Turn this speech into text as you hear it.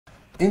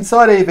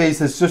Inside EVs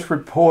has just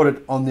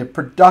reported on the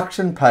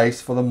production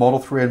pace for the Model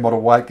 3 and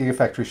Model Y at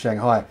Gigafactory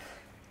Shanghai.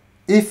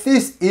 If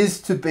this is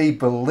to be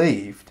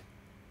believed,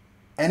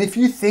 and if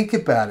you think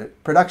about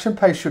it, production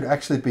pace should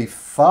actually be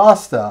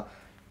faster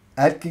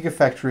at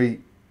Gigafactory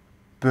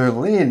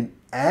Berlin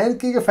and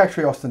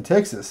Gigafactory Austin,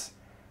 Texas,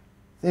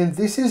 then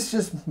this is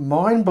just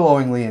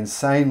mind-blowingly,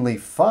 insanely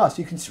fast.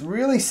 You can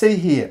really see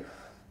here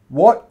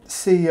what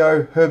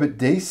CEO Herbert,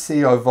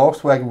 CEO of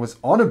Volkswagen, was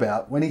on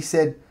about when he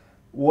said,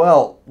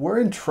 well, we're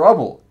in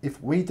trouble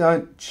if we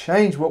don't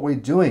change what we're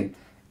doing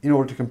in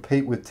order to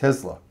compete with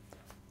Tesla.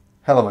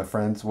 Hello, my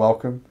friends.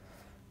 Welcome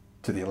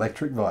to the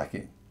Electric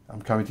Viking.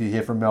 I'm coming to you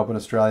here from Melbourne,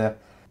 Australia.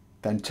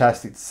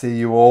 Fantastic to see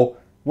you all.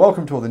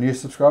 Welcome to all the new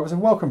subscribers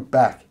and welcome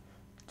back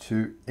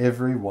to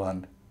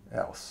everyone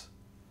else.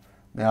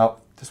 Now,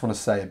 just want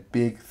to say a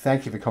big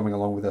thank you for coming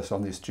along with us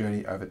on this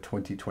journey over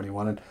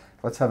 2021, and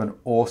let's have an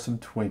awesome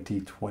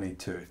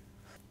 2022.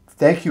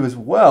 Thank you as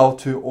well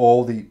to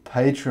all the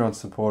Patreon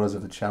supporters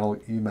of the channel.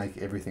 You make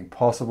everything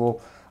possible.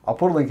 I'll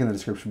put a link in the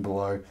description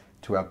below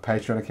to our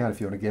Patreon account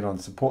if you want to get on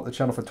and support the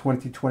channel for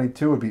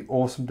 2022. It would be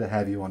awesome to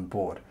have you on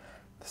board.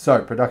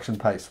 So, production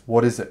pace,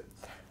 what is it?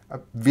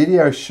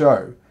 Videos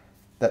show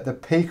that the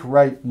peak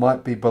rate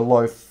might be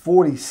below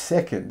 40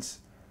 seconds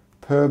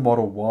per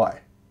Model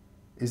Y.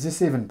 Is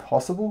this even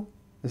possible?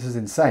 This is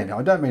insane. Now,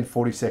 I don't mean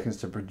 40 seconds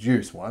to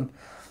produce one.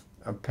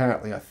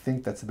 Apparently, I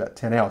think that's about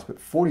 10 hours, but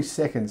 40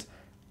 seconds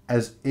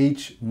as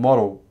each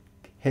model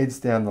heads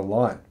down the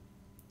line.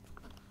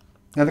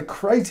 Now, the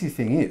crazy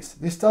thing is,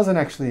 this doesn't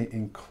actually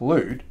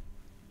include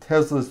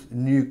Tesla's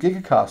new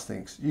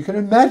gigacastings. You can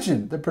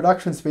imagine the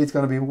production speed is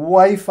going to be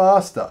way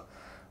faster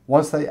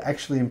once they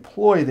actually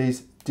employ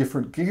these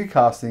different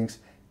gigacastings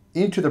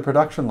into the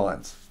production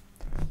lines.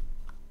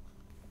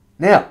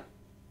 Now,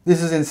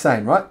 this is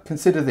insane, right?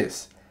 Consider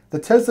this. The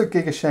Tesla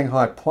Giga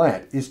Shanghai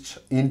plant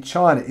in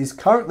China is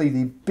currently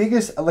the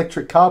biggest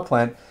electric car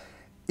plant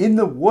in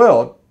the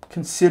world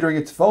considering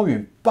its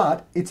volume,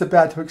 but it's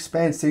about to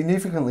expand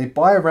significantly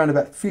by around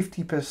about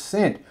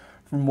 50%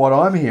 from what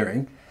I'm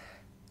hearing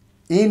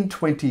in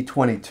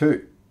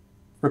 2022.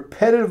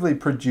 Repetitively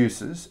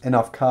produces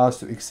enough cars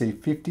to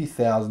exceed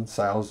 50,000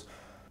 sales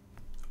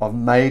of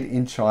made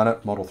in China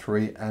Model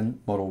 3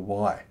 and Model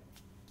Y.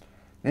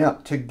 Now,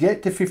 to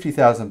get to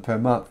 50,000 per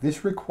month,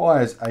 this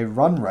requires a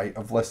run rate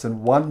of less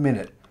than 1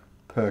 minute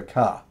per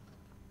car.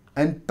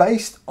 And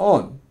based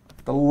on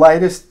the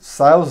latest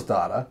sales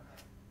data,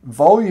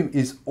 volume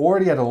is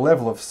already at a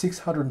level of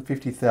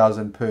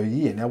 650,000 per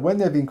year. Now, when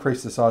they've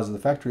increased the size of the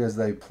factory, as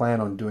they plan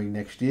on doing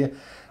next year,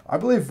 I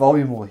believe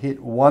volume will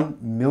hit 1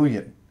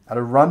 million at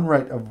a run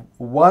rate of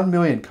 1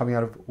 million coming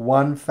out of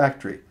one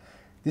factory.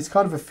 This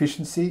kind of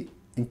efficiency,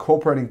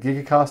 incorporating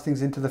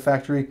gigacastings into the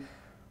factory,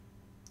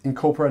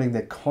 incorporating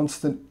their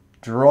constant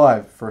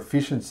drive for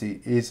efficiency,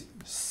 is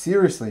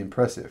seriously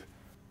impressive.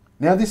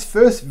 Now, this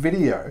first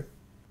video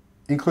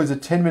includes a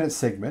 10-minute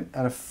segment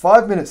and a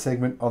 5-minute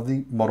segment of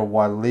the Model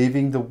Y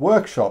leaving the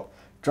workshop.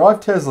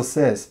 Drive Tesla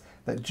says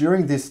that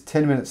during this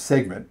 10-minute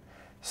segment,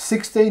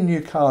 16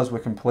 new cars were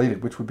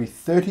completed, which would be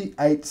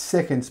 38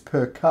 seconds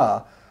per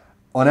car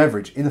on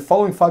average. In the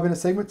following 5-minute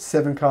segment,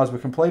 7 cars were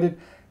completed,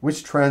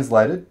 which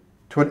translated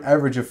to an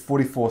average of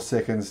 44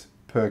 seconds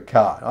per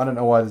car. I don't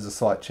know why there's a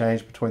slight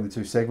change between the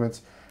two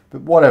segments,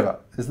 but whatever.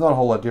 There's not a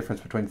whole lot of difference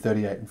between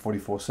 38 and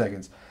 44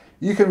 seconds.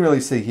 You can really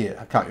see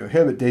here, can't you?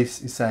 Herbert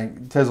is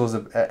saying Tesla's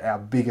our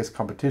biggest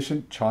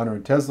competition. China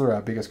and Tesla are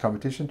our biggest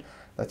competition.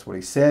 That's what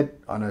he said.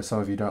 I know some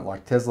of you don't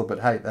like Tesla,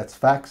 but hey, that's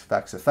facts.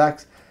 Facts are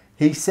facts.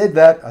 He said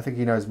that. I think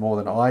he knows more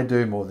than I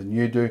do, more than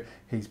you do.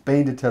 He's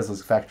been to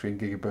Tesla's factory in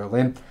Giga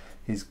Berlin.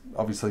 He's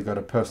obviously got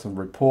a personal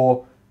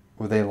rapport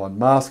with Elon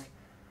Musk.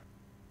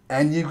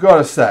 And you've got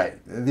to say,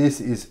 this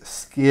is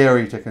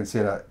scary to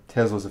consider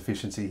Tesla's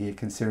efficiency here,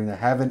 considering they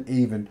haven't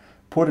even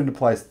put into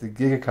place the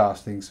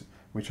gigacastings,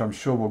 which I'm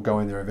sure will go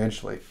in there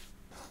eventually.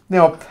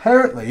 Now,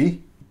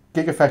 apparently,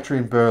 Gigafactory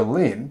in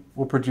Berlin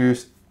will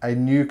produce a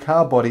new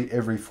car body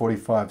every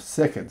 45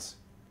 seconds.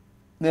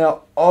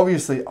 Now,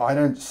 obviously, I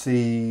don't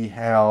see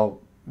how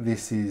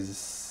this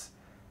is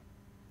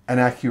an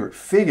accurate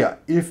figure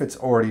if it's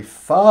already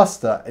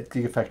faster at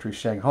Gigafactory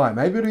Shanghai.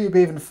 Maybe it'll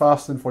be even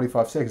faster than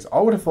 45 seconds. I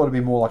would have thought it'd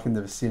be more like in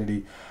the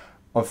vicinity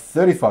of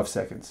 35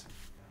 seconds.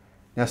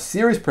 Now,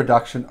 series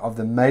production of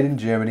the made in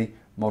Germany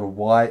Model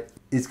Y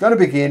is going to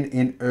begin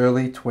in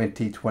early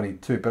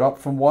 2022. But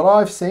from what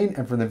I've seen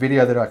and from the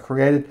video that I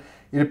created,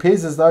 it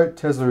appears as though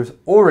Tesla is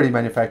already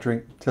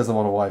manufacturing Tesla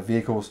Model Y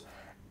vehicles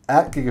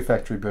at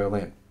Gigafactory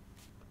Berlin.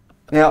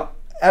 Now,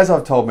 as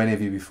I've told many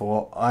of you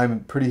before, I'm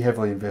pretty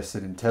heavily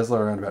invested in Tesla.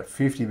 Around about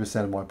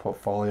 50% of my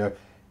portfolio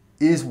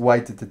is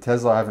weighted to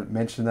Tesla. I haven't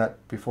mentioned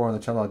that before on the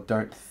channel, I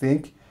don't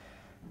think.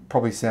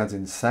 Probably sounds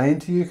insane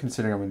to you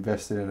considering I'm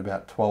invested in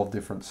about 12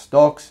 different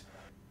stocks.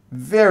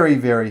 Very,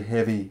 very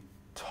heavy,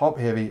 top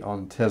heavy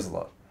on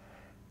Tesla.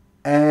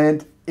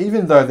 And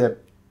even though their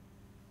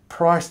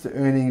price to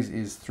earnings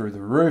is through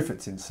the roof,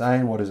 it's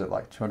insane. What is it,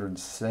 like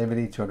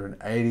 270,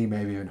 280,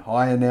 maybe even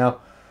higher now?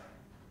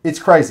 It's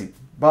crazy.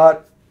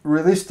 But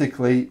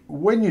realistically,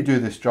 when you do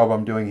this job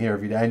I'm doing here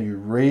every day and you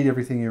read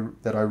everything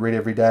that I read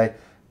every day,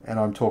 and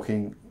I'm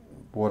talking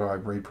what I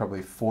read,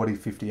 probably 40,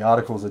 50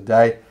 articles a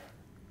day,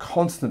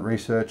 constant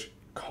research,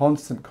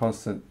 constant,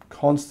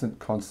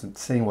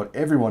 seeing what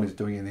everyone is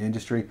doing in the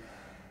industry,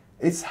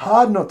 it's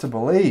hard not to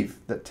believe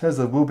that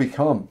Tesla will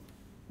become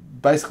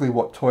basically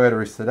what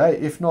Toyota is today,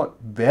 if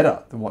not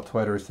better than what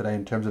Toyota is today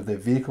in terms of their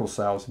vehicle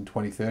sales in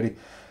 2030.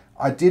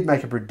 I did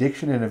make a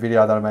prediction in a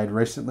video that I made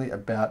recently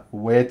about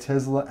where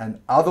Tesla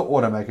and other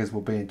automakers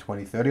will be in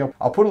 2030.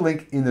 I'll put a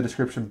link in the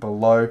description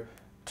below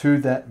to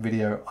that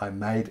video I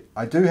made.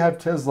 I do have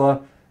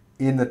Tesla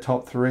in the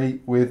top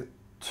 3 with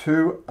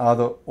 2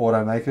 other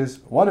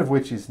automakers, one of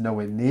which is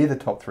nowhere near the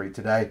top 3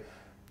 today,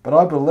 but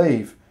I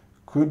believe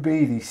could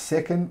be the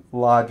second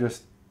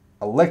largest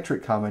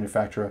electric car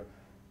manufacturer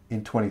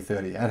in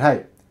 2030. And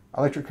hey,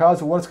 electric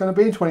cars are what it's going to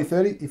be in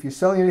 2030. If you're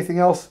selling anything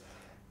else,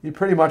 you're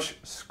pretty much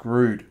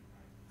screwed.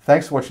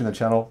 Thanks for watching the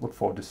channel. Look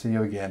forward to seeing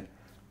you again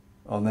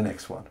on the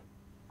next one.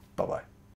 Bye-bye.